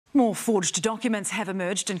More forged documents have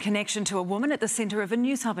emerged in connection to a woman at the centre of a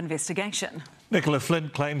Newshub investigation. Nicola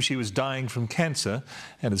Flint claims she was dying from cancer,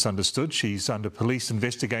 and it's understood she's under police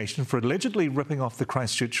investigation for allegedly ripping off the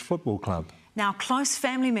Christchurch Football Club. Now, close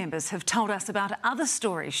family members have told us about other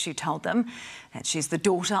stories she told them, that she's the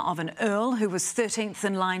daughter of an Earl who was 13th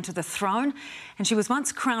in line to the throne, and she was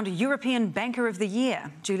once crowned European Banker of the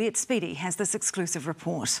Year. Juliet Speedy has this exclusive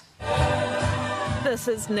report. This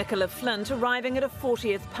is Nicola Flint arriving at a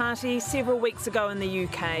 40th party several weeks ago in the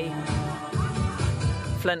UK.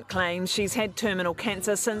 Flint claims she's had terminal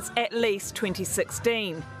cancer since at least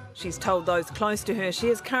 2016. She's told those close to her she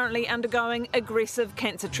is currently undergoing aggressive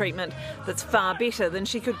cancer treatment that's far better than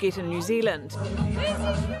she could get in New Zealand.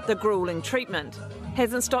 The gruelling treatment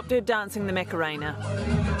hasn't stopped her dancing the Macarena.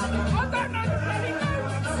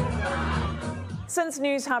 Since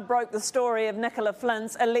Newshub broke the story of Nicola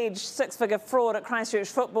Flint's alleged six-figure fraud at Christchurch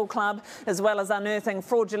Football Club, as well as unearthing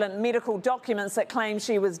fraudulent medical documents that claim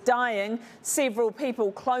she was dying, several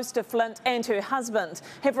people close to Flint and her husband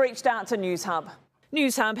have reached out to Newshub.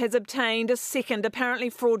 Newshub has obtained a second apparently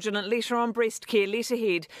fraudulent letter on breast care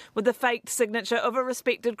letterhead with the faked signature of a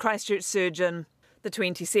respected Christchurch surgeon. The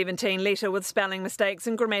 2017 letter with spelling mistakes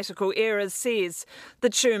and grammatical errors says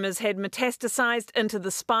the tumours had metastasised into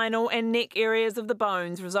the spinal and neck areas of the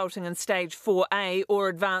bones, resulting in stage 4A or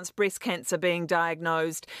advanced breast cancer being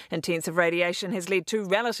diagnosed. Intensive radiation has led to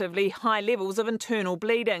relatively high levels of internal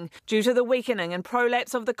bleeding due to the weakening and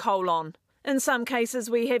prolapse of the colon. In some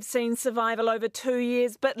cases, we have seen survival over 2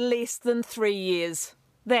 years, but less than 3 years.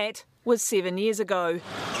 That was 7 years ago.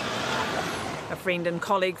 A friend and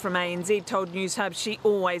colleague from ANZ told Newshub she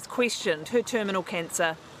always questioned her terminal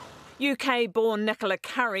cancer. UK-born Nicola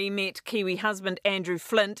Curry met Kiwi husband Andrew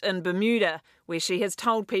Flint in Bermuda, where she has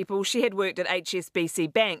told people she had worked at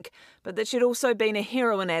HSBC Bank, but that she'd also been a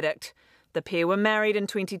heroin addict. The pair were married in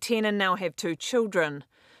 2010 and now have 2 children.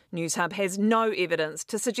 Newshub has no evidence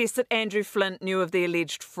to suggest that Andrew Flint knew of the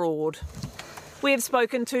alleged fraud. We have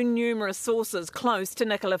spoken to numerous sources close to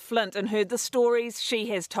Nicola Flint and heard the stories she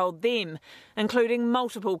has told them, including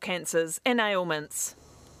multiple cancers and ailments.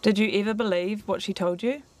 Did you ever believe what she told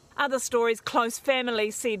you? Other stories close family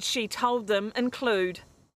said she told them include: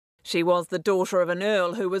 she was the daughter of an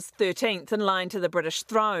Earl who was 13th in line to the British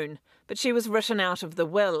throne, but she was written out of the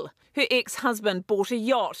will. Her ex-husband bought a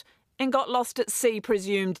yacht and got lost at sea,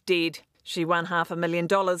 presumed dead. She won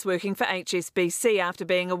 $500,000 working for HSBC after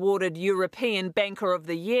being awarded European Banker of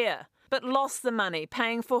the Year, but lost the money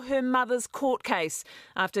paying for her mother's court case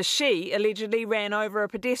after she allegedly ran over a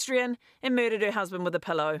pedestrian and murdered her husband with a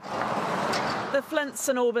pillow. The Flint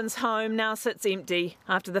St Albans home now sits empty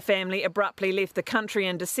after the family abruptly left the country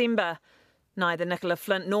in December. Neither Nicola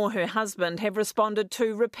Flint nor her husband have responded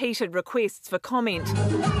to repeated requests for comment.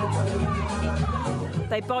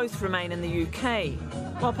 They both remain in the UK,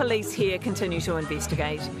 while police here continue to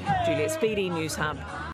investigate. Juliet Speedy, Newshub.